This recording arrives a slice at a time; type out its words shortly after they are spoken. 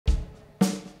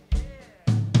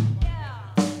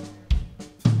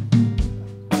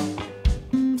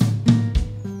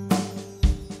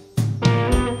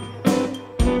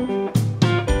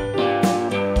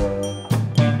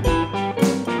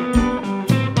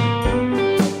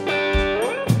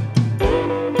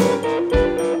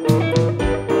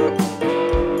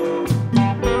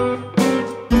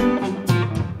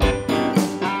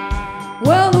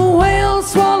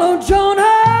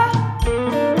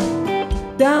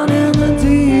down in the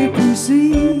deep blue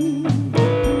sea.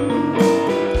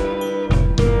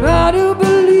 I do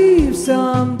believe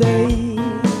someday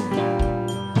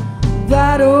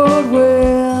that old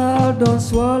whale don't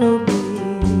swallow me.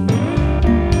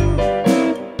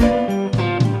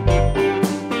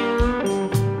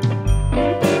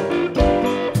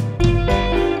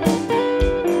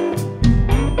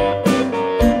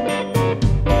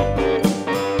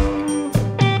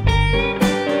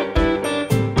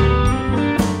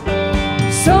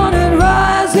 Sun and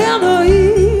rise in the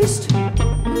east,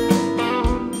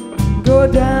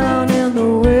 go down in the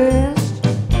west.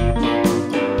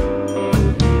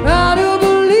 I do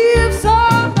believe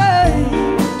someday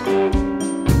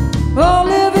all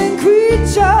living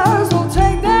creatures will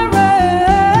take their rest.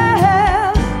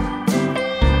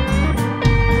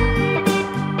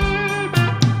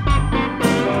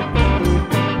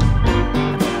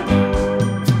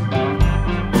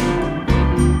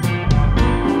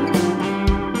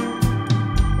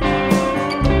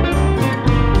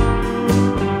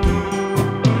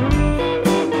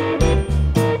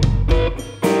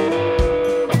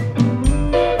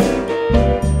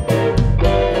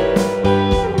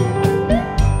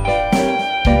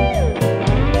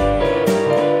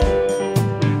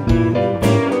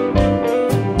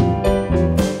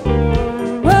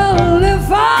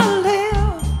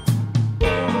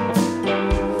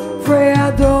 Pray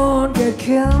I don't get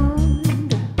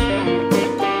killed.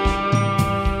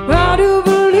 I do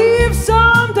believe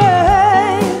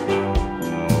someday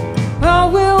I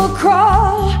will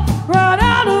crawl right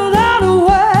out of that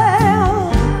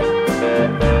well.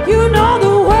 You know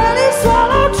the whale he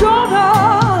swallowed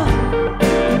Jonah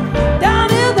down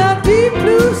in that deep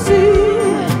blue sea.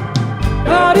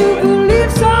 I do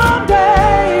believe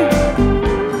someday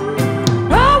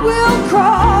I will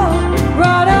crawl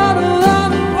right out of that.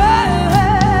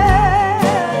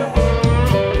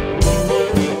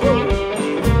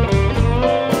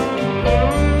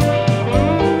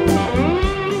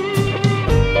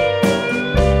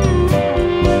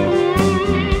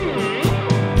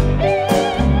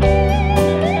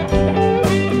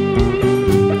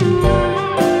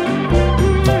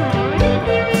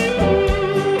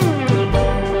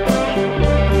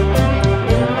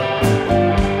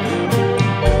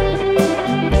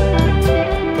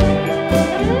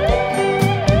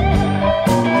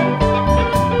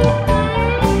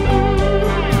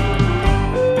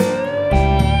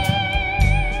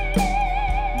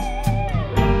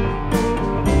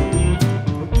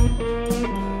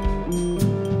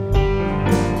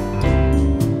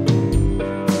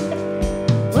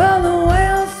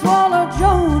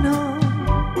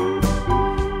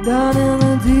 Down in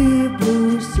the deep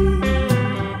blue sea.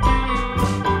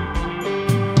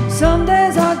 Some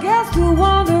days I guess to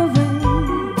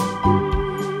wondering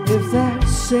if that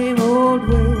same old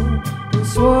whale will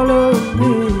swallow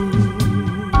me.